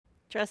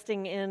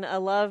Trusting in a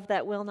love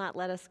that will not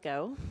let us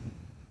go.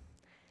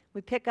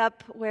 We pick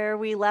up where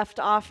we left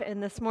off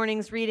in this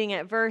morning's reading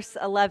at verse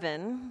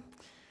 11,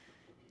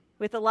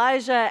 with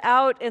Elijah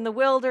out in the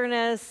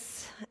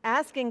wilderness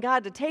asking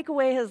God to take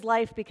away his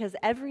life because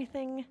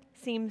everything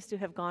seems to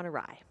have gone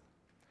awry.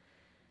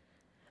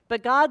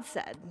 But God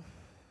said,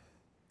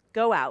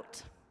 "Go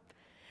out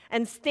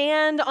and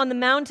stand on the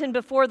mountain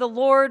before the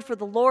Lord, for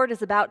the Lord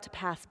is about to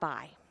pass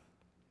by."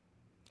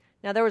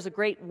 Now there was a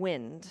great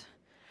wind,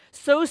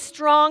 so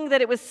strong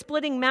that it was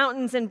splitting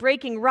mountains and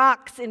breaking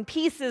rocks in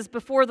pieces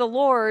before the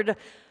Lord,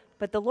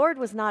 but the Lord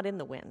was not in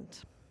the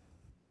wind.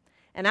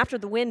 And after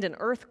the wind, an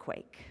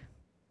earthquake,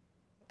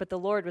 but the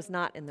Lord was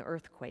not in the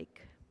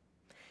earthquake.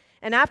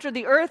 And after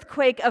the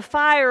earthquake, a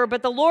fire,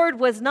 but the Lord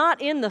was not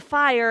in the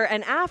fire.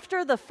 And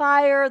after the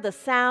fire, the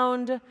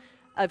sound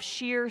of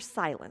sheer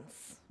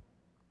silence.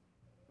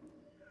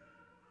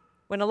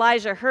 When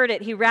Elijah heard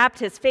it, he wrapped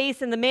his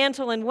face in the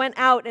mantle and went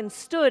out and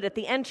stood at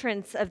the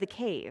entrance of the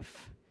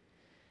cave.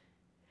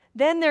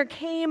 Then there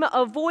came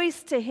a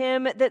voice to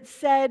him that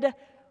said,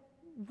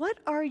 "What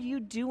are you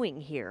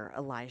doing here,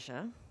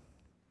 Elijah?"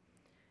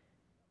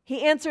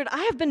 He answered,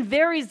 "I have been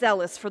very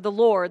zealous for the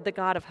Lord, the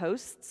God of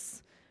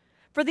hosts.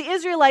 For the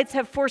Israelites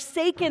have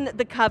forsaken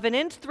the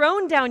covenant,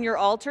 thrown down your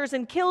altars,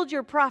 and killed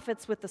your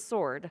prophets with the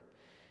sword.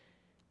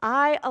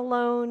 I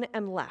alone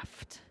am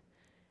left,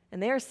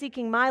 and they are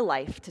seeking my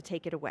life to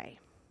take it away."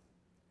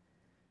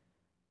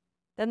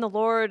 Then the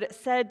Lord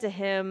said to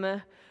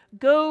him,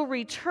 "Go,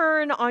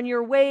 return on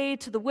your way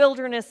to the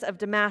wilderness of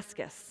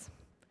Damascus.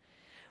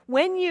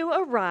 When you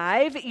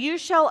arrive, you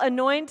shall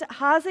anoint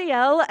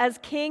Hazael as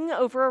king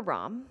over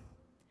Aram,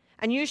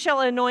 and you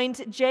shall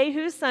anoint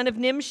Jehu, son of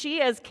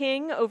Nimshi, as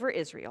king over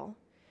Israel.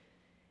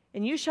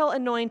 And you shall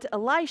anoint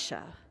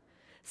Elisha,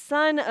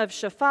 son of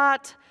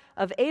Shaphat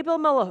of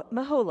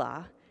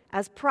Abel-Meholah,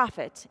 as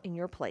prophet in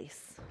your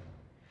place.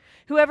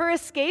 Whoever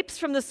escapes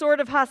from the sword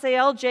of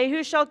Hazael,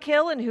 Jehu shall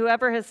kill, and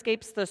whoever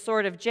escapes the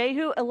sword of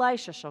Jehu,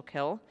 Elisha shall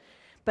kill.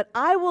 But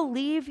I will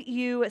leave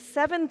you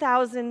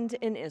 7,000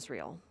 in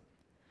Israel,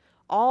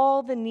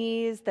 all the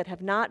knees that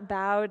have not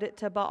bowed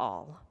to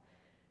Baal,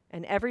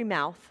 and every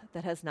mouth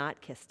that has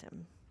not kissed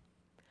him."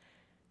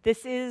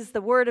 This is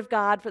the word of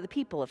God for the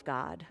people of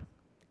God.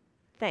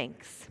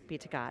 Thanks be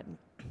to God.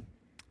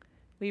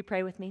 Will you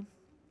pray with me?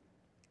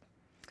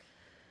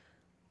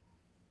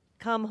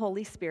 Come,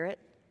 Holy Spirit,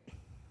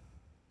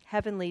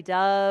 heavenly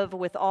dove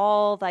with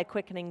all thy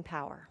quickening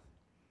power.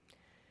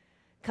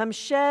 Come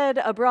shed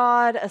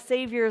abroad a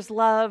Savior's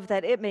love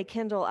that it may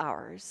kindle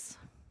ours.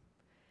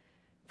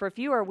 For if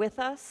you are with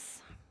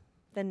us,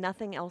 then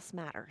nothing else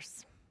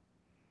matters.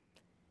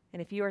 And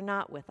if you are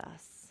not with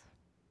us,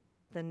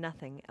 then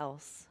nothing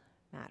else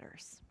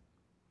matters.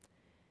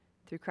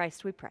 Through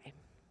Christ we pray.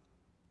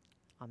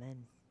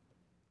 Amen.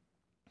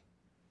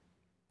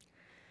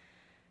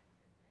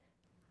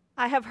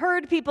 I have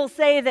heard people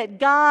say that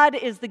God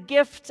is the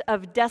gift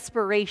of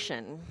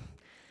desperation,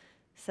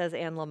 says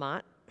Anne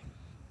Lamott.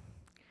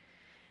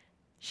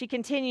 She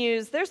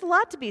continues, "There's a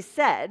lot to be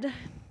said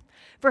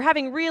for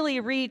having really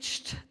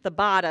reached the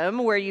bottom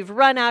where you've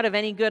run out of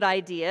any good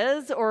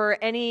ideas or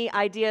any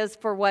ideas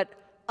for what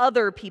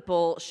other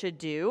people should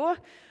do,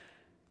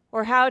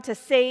 or how to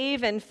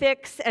save and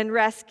fix and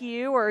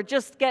rescue, or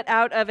just get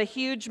out of a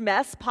huge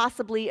mess,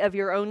 possibly of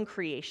your own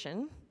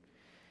creation.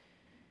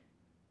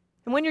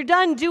 And when you're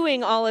done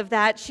doing all of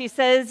that," she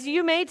says,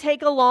 "you may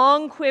take a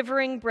long,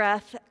 quivering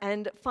breath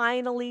and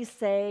finally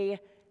say,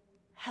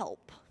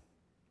 'Help.'"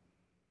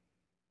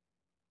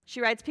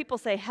 She writes, people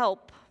say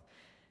help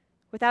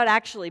without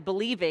actually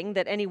believing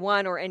that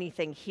anyone or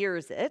anything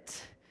hears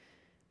it.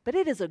 But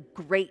it is a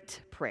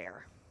great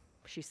prayer,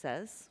 she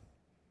says.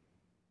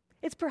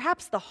 It's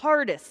perhaps the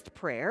hardest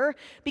prayer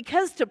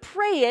because to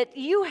pray it,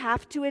 you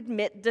have to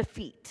admit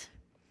defeat.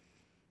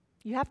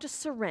 You have to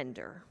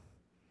surrender,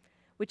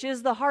 which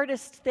is the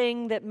hardest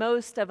thing that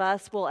most of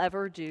us will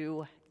ever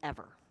do,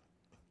 ever.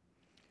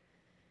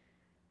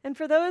 And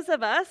for those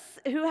of us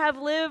who have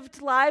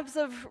lived lives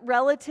of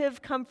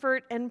relative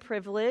comfort and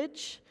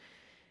privilege,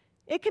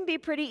 it can be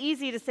pretty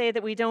easy to say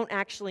that we don't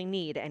actually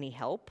need any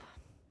help.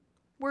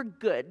 We're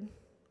good,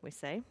 we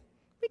say.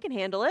 We can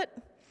handle it.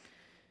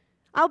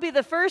 I'll be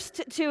the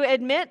first to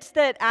admit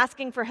that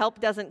asking for help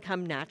doesn't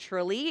come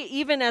naturally.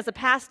 Even as a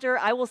pastor,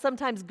 I will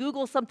sometimes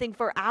Google something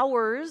for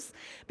hours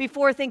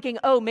before thinking,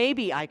 oh,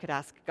 maybe I could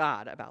ask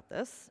God about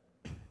this.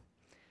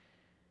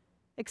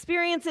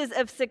 Experiences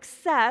of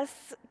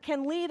success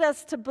can lead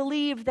us to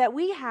believe that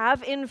we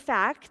have, in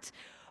fact,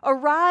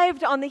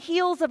 arrived on the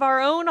heels of our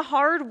own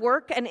hard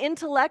work and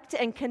intellect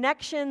and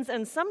connections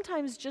and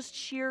sometimes just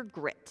sheer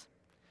grit.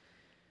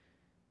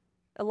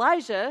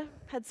 Elijah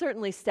had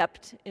certainly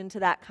stepped into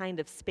that kind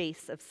of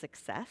space of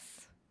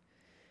success.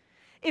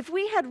 If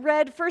we had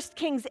read 1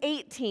 Kings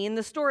 18,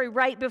 the story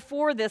right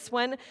before this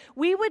one,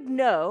 we would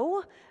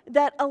know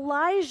that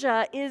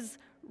Elijah is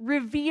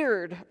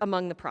revered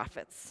among the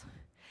prophets.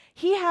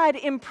 He had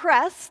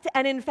impressed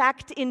and, in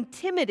fact,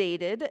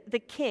 intimidated the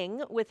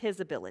king with his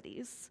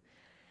abilities.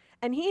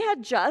 And he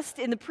had just,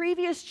 in the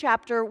previous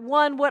chapter,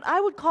 won what I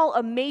would call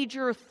a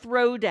major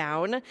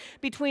throwdown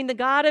between the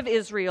God of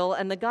Israel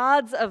and the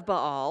gods of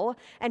Baal,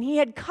 and he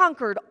had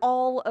conquered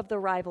all of the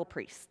rival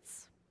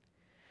priests.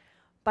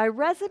 By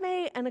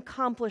resume and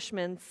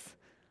accomplishments,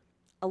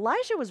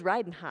 Elijah was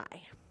riding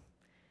high.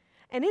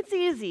 And it's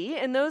easy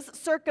in those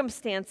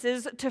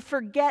circumstances to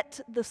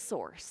forget the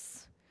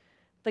source,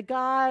 the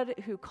God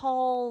who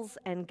calls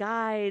and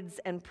guides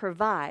and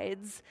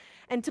provides,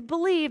 and to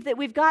believe that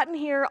we've gotten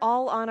here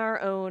all on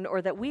our own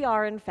or that we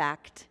are, in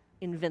fact,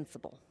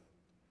 invincible.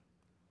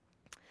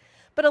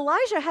 But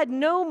Elijah had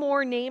no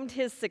more named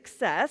his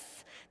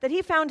success that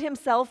he found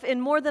himself in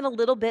more than a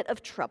little bit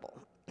of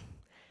trouble.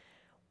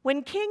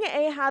 When King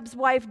Ahab's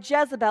wife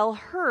Jezebel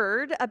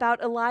heard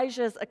about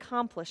Elijah's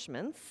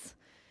accomplishments,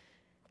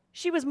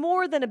 she was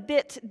more than a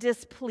bit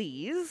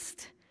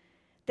displeased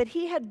that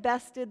he had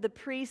bested the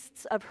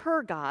priests of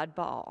her god,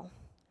 Baal.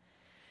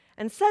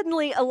 And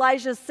suddenly,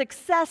 Elijah's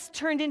success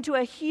turned into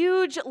a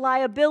huge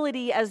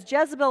liability as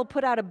Jezebel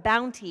put out a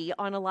bounty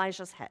on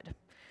Elijah's head.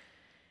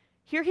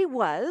 Here he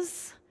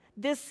was,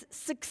 this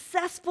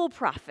successful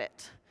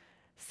prophet,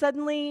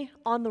 suddenly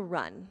on the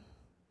run,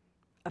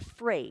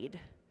 afraid,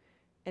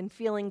 and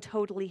feeling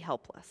totally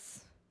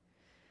helpless.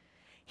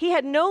 He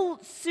had no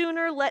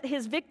sooner let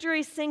his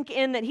victory sink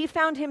in that he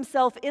found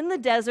himself in the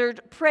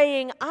desert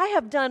praying, "I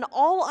have done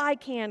all I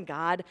can,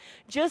 God.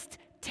 Just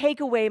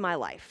take away my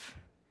life."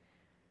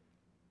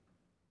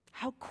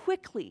 How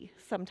quickly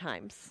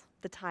sometimes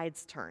the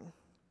tides turn.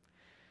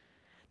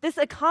 This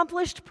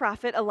accomplished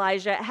prophet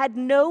Elijah had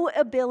no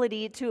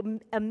ability to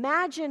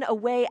imagine a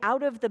way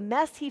out of the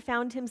mess he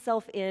found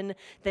himself in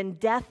than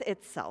death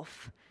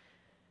itself.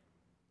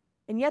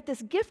 And yet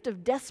this gift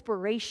of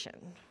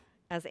desperation,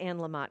 as Anne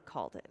Lamott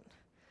called it,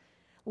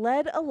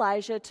 led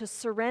Elijah to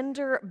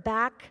surrender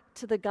back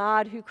to the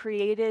God who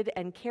created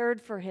and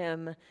cared for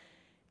him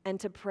and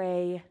to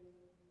pray,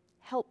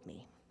 "Help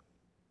me."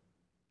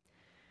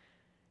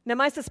 Now,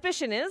 my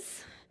suspicion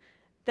is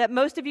that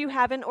most of you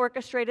haven't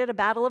orchestrated a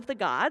battle of the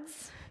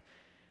gods,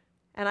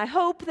 and I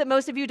hope that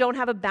most of you don't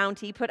have a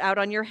bounty put out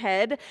on your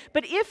head,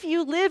 but if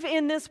you live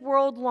in this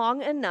world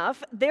long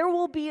enough, there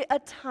will be a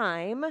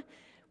time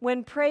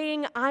when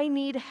praying, "I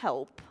need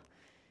help,"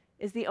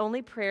 is the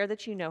only prayer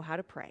that you know how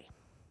to pray.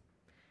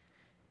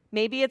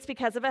 Maybe it's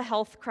because of a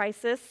health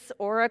crisis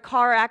or a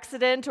car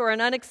accident or an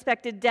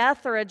unexpected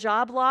death or a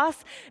job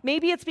loss.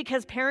 Maybe it's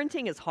because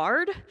parenting is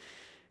hard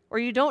or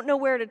you don't know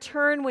where to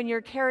turn when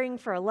you're caring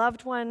for a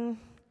loved one.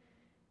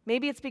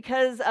 Maybe it's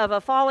because of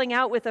a falling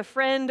out with a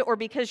friend or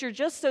because you're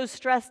just so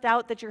stressed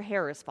out that your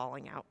hair is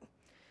falling out.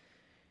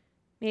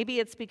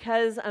 Maybe it's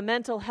because a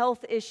mental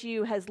health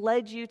issue has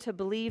led you to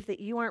believe that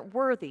you aren't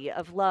worthy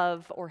of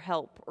love or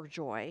help or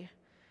joy.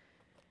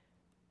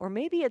 Or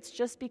maybe it's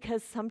just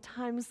because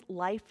sometimes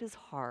life is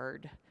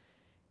hard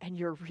and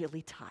you're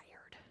really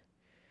tired.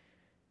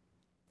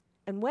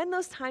 And when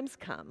those times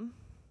come,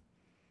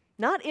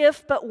 not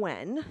if, but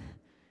when,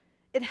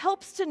 it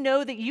helps to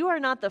know that you are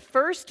not the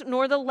first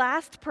nor the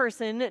last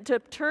person to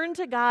turn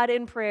to God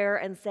in prayer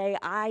and say,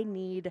 "I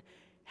need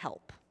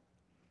help."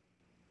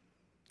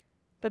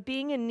 But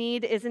being in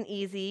need isn't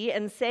easy,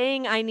 and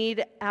saying I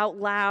need help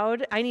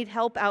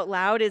out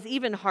loud is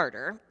even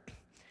harder.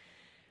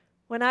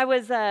 When I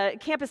was a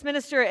campus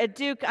minister at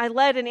Duke, I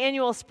led an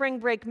annual spring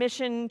break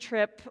mission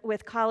trip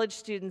with college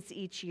students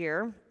each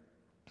year.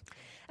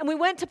 And we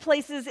went to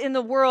places in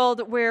the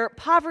world where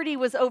poverty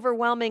was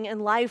overwhelming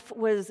and life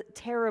was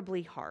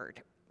terribly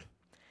hard.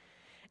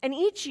 And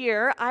each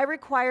year, I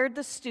required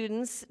the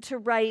students to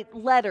write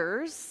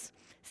letters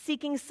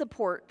seeking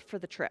support for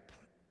the trip.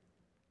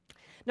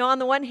 Now, on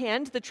the one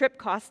hand, the trip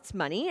costs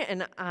money,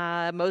 and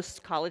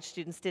most college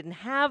students didn't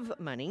have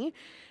money,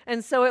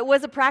 and so it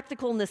was a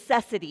practical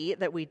necessity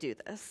that we do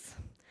this.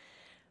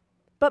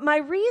 But my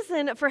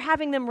reason for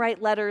having them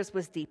write letters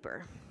was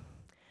deeper.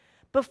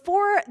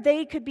 Before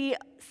they could be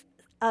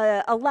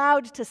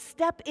allowed to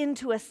step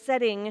into a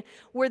setting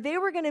where they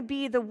were going to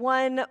be the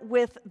one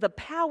with the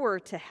power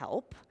to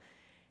help,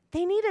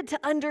 they needed to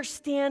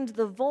understand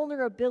the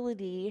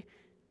vulnerability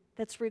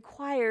that's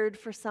required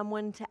for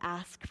someone to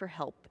ask for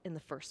help in the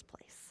first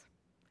place.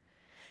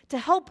 To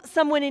help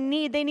someone in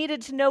need, they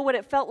needed to know what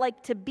it felt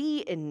like to be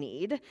in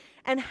need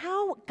and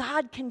how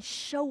God can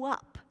show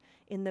up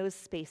in those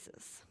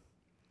spaces.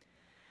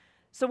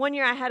 So one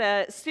year I had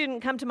a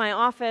student come to my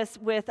office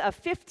with a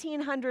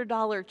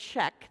 $1,500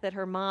 check that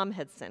her mom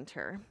had sent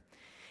her.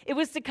 It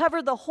was to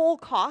cover the whole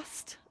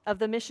cost of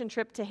the mission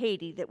trip to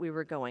Haiti that we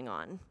were going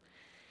on.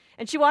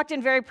 And she walked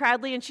in very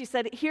proudly and she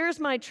said, "Here's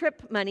my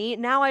trip money.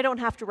 Now I don't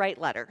have to write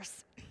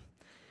letters."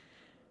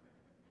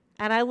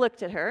 And I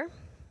looked at her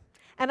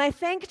and I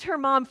thanked her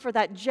mom for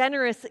that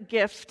generous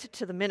gift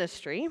to the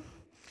ministry.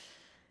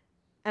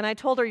 And I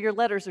told her, "Your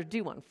letters are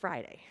due on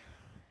Friday."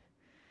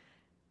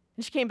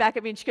 And she came back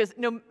at me and she goes,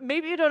 "No,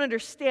 maybe you don't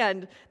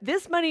understand.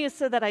 This money is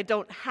so that I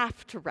don't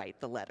have to write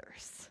the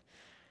letters."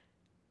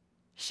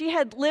 She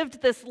had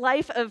lived this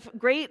life of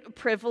great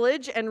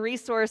privilege and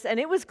resource, and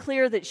it was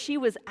clear that she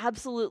was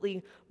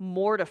absolutely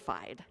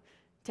mortified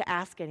to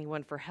ask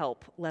anyone for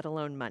help, let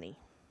alone money.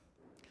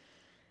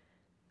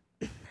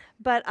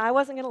 But I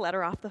wasn't going to let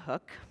her off the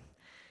hook.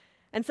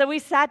 And so we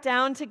sat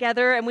down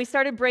together and we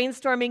started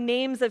brainstorming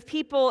names of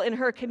people in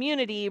her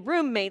community,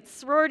 roommates,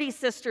 sorority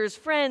sisters,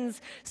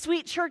 friends,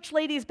 sweet church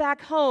ladies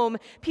back home,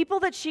 people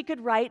that she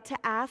could write to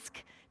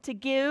ask to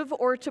give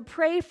or to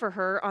pray for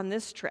her on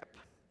this trip.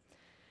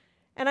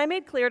 And I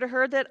made clear to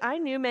her that I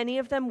knew many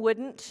of them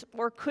wouldn't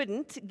or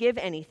couldn't give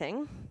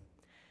anything,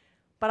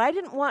 but I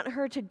didn't want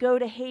her to go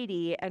to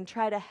Haiti and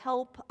try to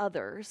help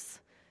others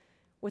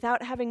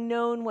without having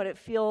known what it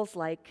feels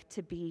like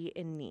to be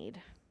in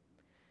need.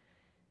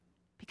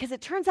 Because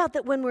it turns out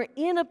that when we're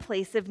in a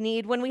place of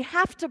need, when we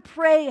have to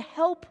pray,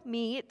 "Help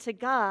me," to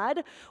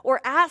God, or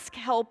ask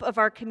help of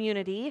our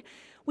community,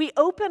 we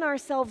open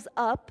ourselves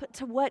up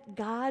to what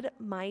God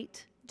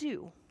might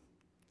do.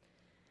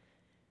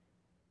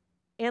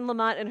 Anne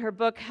Lamott, in her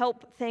book,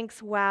 Help,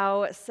 Thanks,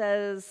 Wow,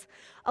 says,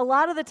 a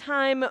lot of the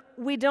time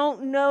we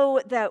don't know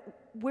that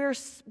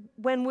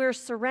when we're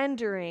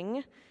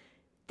surrendering,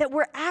 that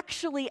we're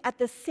actually at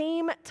the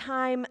same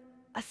time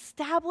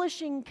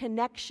establishing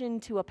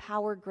connection to a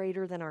power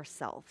greater than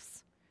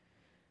ourselves.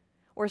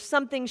 Or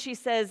something, she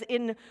says,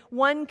 in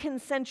one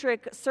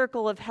concentric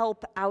circle of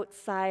help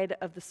outside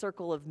of the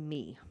circle of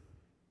me.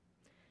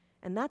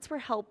 And that's where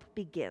help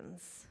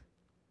begins.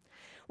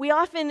 We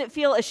often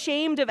feel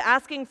ashamed of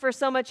asking for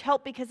so much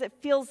help because it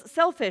feels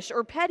selfish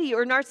or petty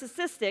or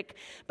narcissistic.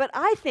 But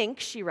I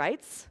think, she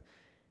writes,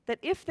 that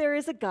if there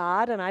is a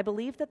God, and I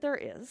believe that there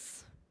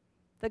is,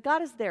 that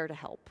God is there to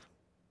help.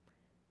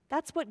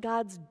 That's what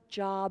God's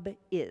job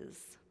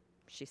is,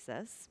 she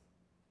says.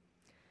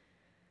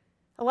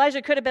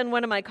 Elijah could have been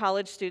one of my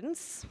college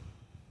students,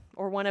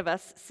 or one of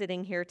us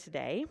sitting here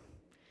today.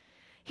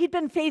 He'd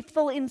been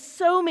faithful in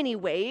so many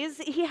ways.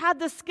 He had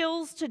the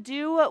skills to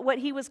do what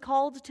he was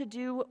called to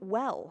do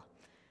well,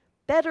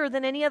 better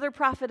than any other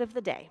prophet of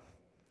the day.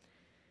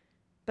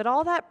 But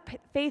all that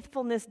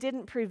faithfulness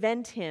didn't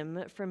prevent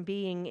him from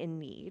being in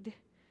need.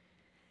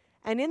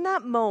 And in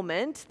that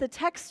moment, the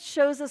text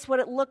shows us what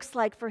it looks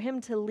like for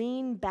him to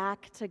lean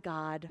back to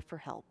God for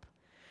help,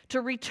 to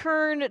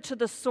return to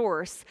the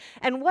source.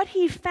 And what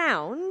he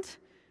found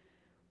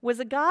was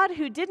a God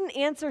who didn't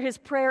answer his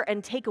prayer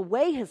and take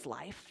away his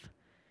life,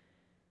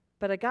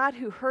 but a God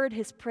who heard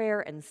his prayer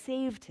and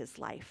saved his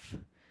life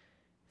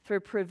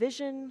through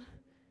provision,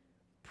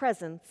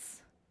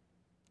 presence,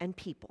 and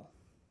people.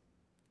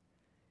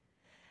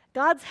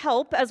 God's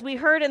help, as we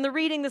heard in the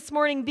reading this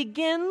morning,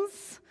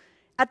 begins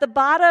at the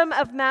bottom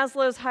of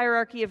Maslow's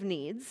hierarchy of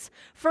needs.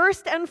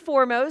 First and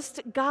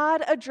foremost,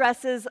 God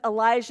addresses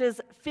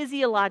Elijah's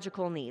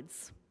physiological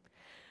needs.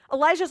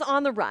 Elijah's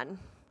on the run.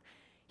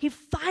 He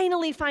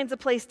finally finds a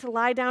place to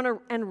lie down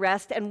and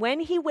rest, and when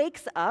he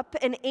wakes up,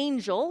 an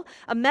angel,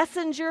 a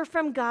messenger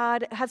from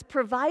God, has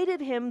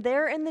provided him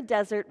there in the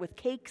desert with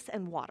cakes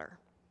and water.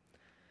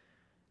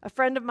 A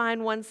friend of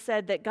mine once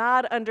said that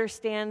God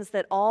understands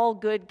that all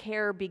good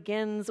care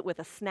begins with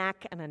a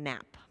snack and a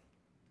nap.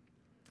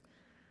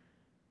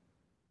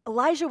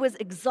 Elijah was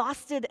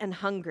exhausted and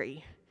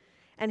hungry,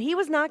 and he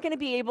was not going to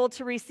be able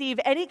to receive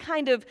any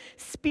kind of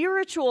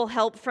spiritual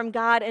help from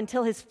God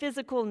until his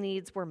physical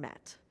needs were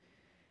met.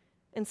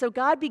 And so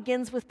God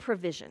begins with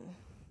provision.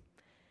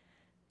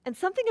 And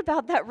something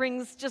about that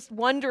rings just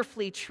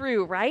wonderfully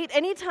true, right?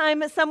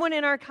 Anytime someone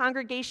in our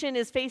congregation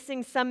is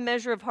facing some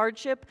measure of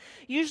hardship,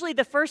 usually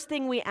the first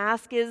thing we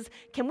ask is,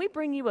 "Can we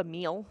bring you a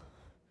meal?"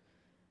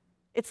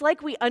 It's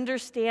like we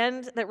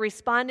understand that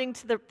responding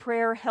to the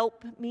prayer,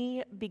 "Help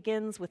me,"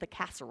 begins with a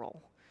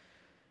casserole.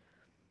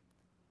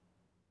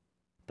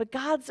 But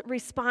God's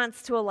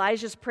response to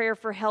Elijah's prayer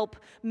for help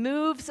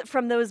moves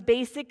from those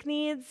basic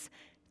needs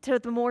to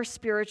the more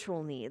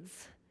spiritual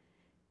needs.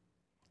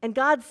 And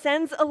God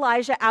sends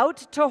Elijah out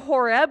to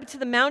Horeb, to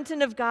the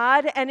mountain of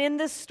God, and in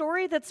this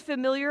story that's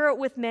familiar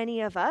with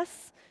many of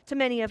us,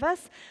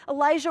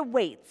 Elijah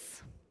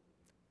waits,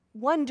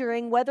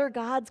 wondering whether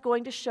God's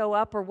going to show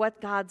up or what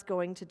God's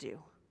going to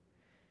do.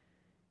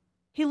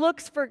 He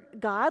looks for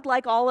God,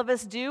 like all of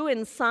us do,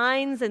 in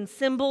signs and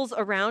symbols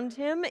around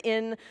him,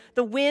 in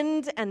the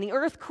wind and the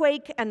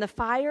earthquake and the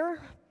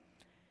fire.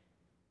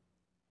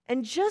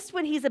 And just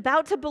when he's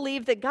about to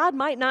believe that God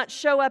might not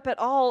show up at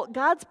all,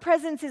 God's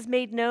presence is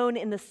made known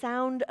in the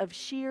sound of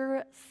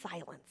sheer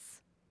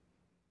silence.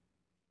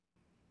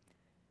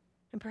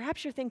 And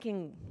perhaps you're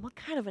thinking, what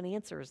kind of an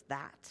answer is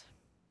that?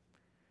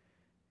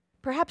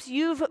 Perhaps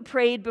you've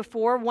prayed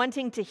before,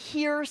 wanting to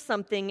hear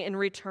something in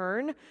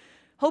return,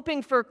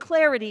 hoping for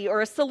clarity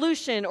or a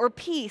solution or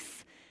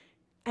peace,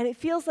 and it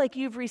feels like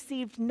you've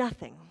received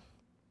nothing.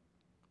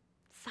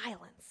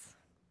 Silence.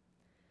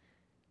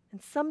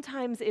 And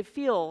sometimes it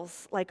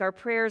feels like our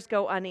prayers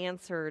go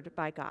unanswered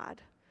by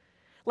God,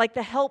 like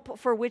the help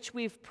for which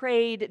we've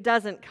prayed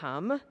doesn't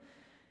come.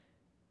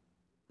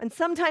 And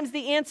sometimes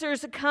the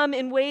answers come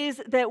in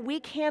ways that we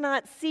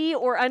cannot see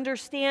or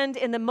understand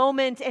in the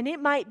moment, and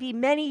it might be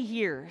many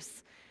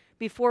years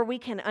before we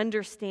can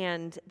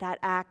understand that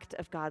act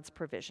of God's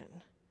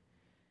provision.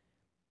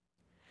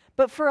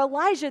 But for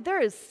Elijah,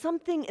 there is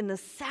something in the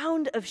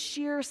sound of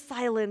sheer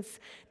silence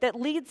that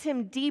leads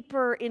him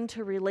deeper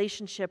into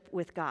relationship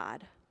with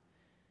God,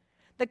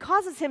 that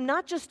causes him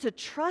not just to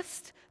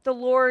trust the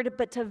Lord,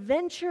 but to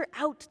venture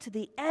out to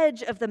the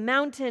edge of the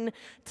mountain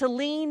to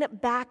lean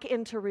back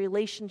into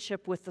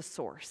relationship with the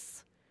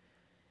source.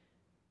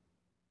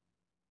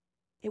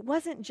 It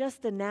wasn't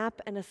just a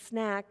nap and a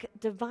snack.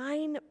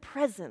 Divine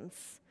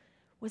presence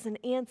was an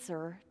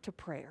answer to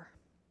prayer.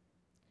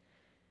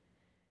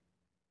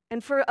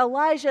 And for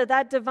Elijah,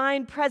 that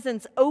divine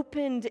presence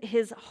opened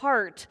his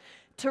heart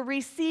to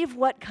receive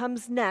what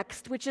comes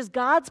next, which is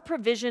God's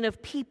provision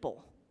of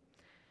people.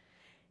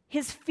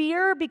 His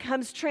fear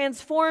becomes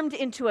transformed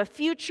into a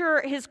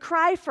future. His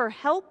cry for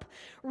help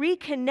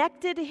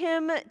reconnected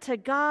him to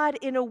God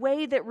in a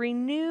way that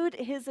renewed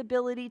his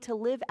ability to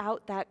live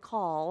out that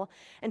call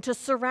and to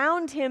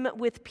surround him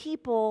with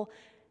people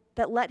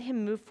that let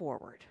him move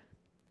forward.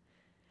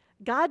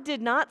 God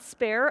did not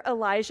spare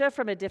Elijah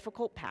from a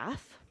difficult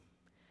path.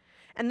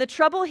 And the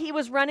trouble he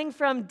was running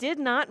from did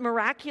not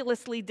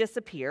miraculously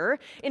disappear.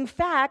 In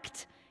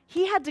fact,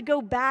 he had to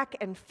go back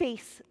and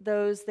face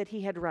those that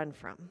he had run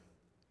from.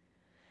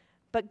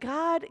 But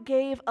God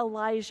gave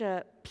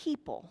Elijah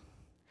people,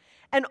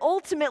 and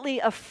ultimately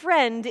a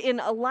friend in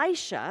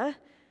Elisha,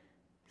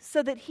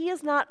 so that he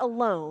is not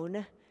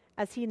alone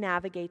as he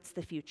navigates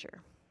the future.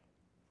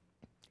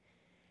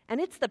 And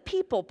it's the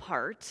people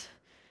part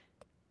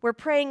where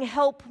praying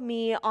 "help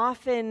me"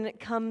 often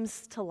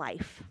comes to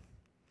life.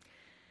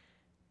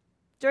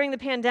 During the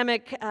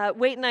pandemic,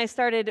 Wade and I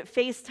started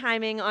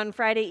FaceTiming on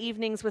Friday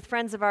evenings with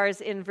friends of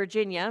ours in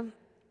Virginia.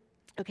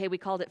 Okay, we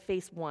called it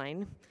Face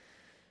Wine.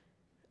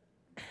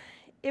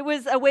 It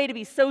was a way to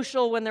be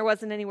social when there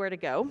wasn't anywhere to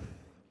go.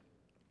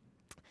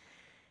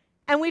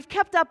 And we've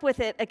kept up with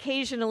it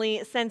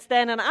occasionally since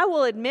then, and I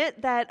will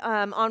admit that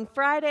on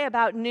Friday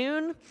about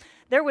noon,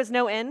 there was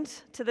no end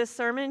to this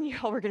sermon.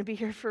 Y'all were going to be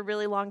here for a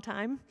really long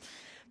time.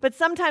 But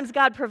sometimes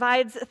God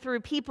provides through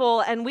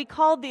people, and we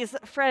called these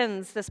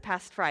friends this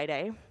past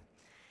Friday.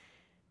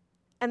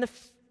 And the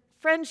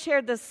friend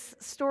shared this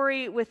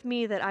story with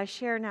me that I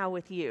share now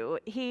with you.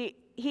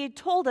 He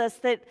told us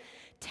that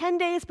 10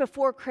 days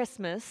before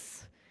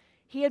Christmas,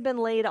 he had been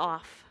laid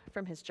off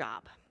from his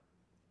job.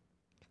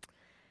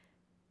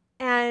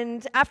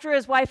 And after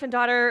his wife and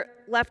daughter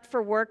left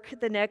for work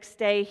the next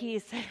day, he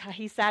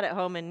sat at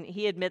home and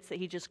he admits that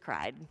he just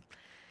cried.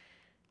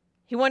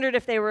 He wondered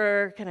if they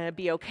were going to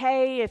be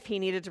okay, if he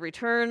needed to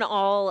return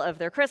all of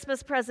their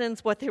Christmas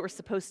presents, what they were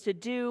supposed to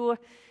do.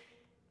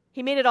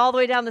 He made it all the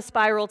way down the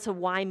spiral to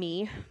why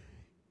me.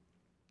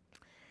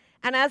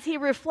 And as he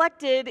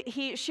reflected,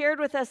 he shared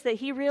with us that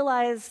he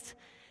realized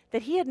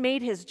that he had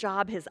made his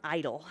job his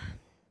idol,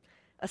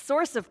 a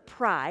source of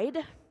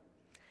pride,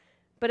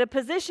 but a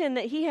position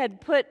that he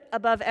had put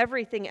above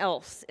everything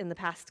else in the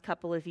past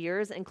couple of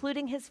years,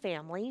 including his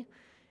family,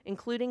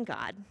 including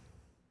God.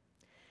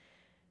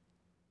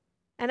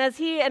 And as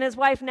he and his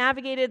wife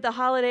navigated the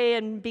holiday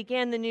and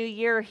began the new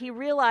year, he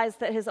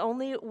realized that his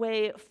only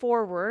way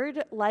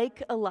forward,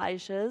 like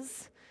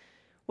Elijah's,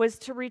 was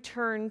to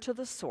return to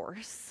the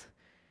source,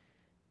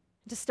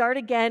 to start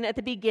again at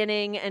the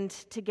beginning and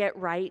to get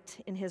right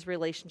in his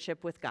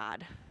relationship with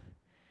God.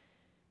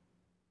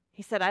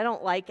 He said, "I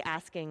don't like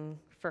asking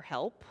for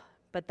help,"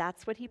 but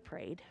that's what he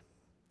prayed.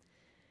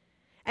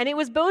 And it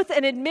was both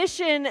an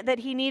admission that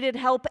he needed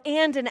help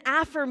and an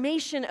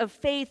affirmation of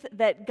faith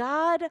that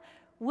God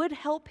would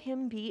help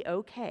him be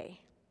okay.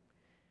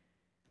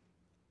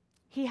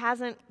 He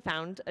hasn't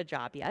found a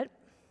job yet.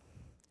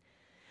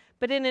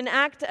 But in an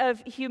act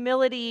of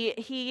humility,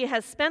 he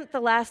has spent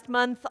the last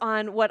month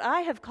on what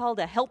I have called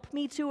a help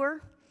me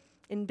tour.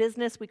 In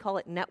business, we call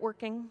it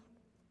networking.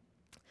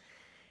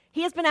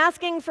 He has been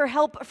asking for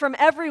help from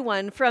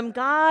everyone, from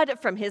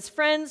God, from his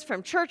friends,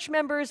 from church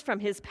members,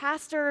 from his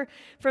pastor,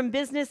 from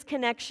business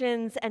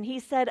connections. And he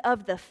said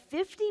of the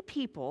 50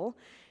 people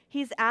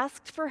he's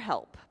asked for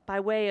help by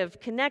way of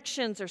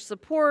connections or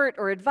support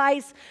or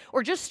advice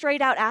or just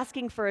straight out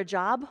asking for a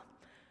job,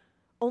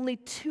 only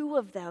 2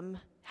 of them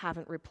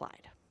haven't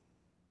replied.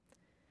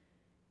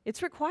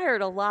 It's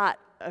required a lot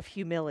of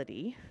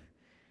humility,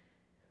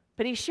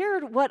 but he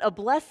shared what a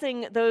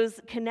blessing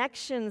those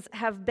connections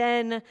have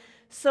been,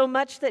 so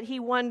much that he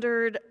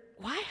wondered,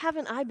 why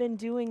haven't I been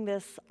doing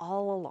this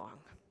all along?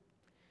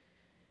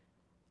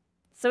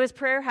 So his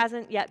prayer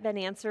hasn't yet been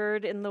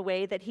answered in the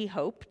way that he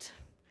hoped,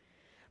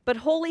 but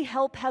holy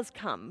help has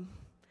come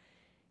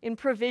in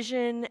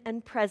provision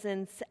and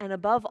presence, and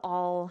above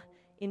all,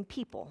 in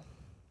people.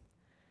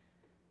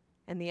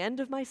 And the end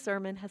of my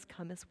sermon has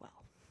come as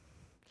well.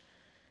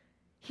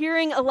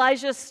 Hearing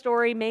Elijah's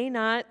story may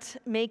not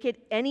make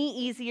it any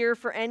easier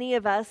for any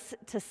of us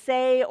to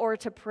say or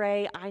to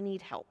pray, "I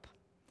need help."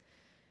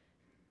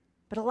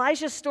 But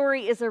Elijah's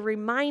story is a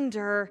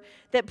reminder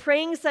that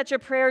praying such a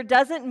prayer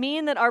doesn't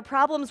mean that our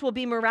problems will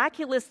be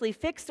miraculously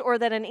fixed or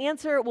that an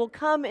answer will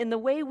come in the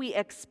way we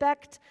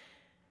expect,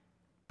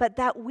 but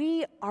that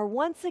we are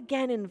once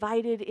again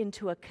invited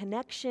into a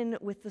connection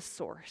with the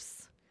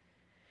source.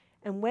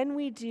 And when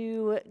we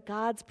do,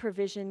 God's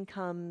provision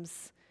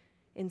comes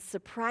in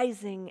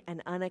surprising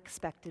and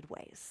unexpected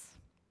ways.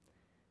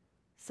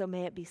 So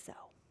may it be so.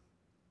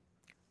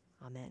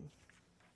 Amen.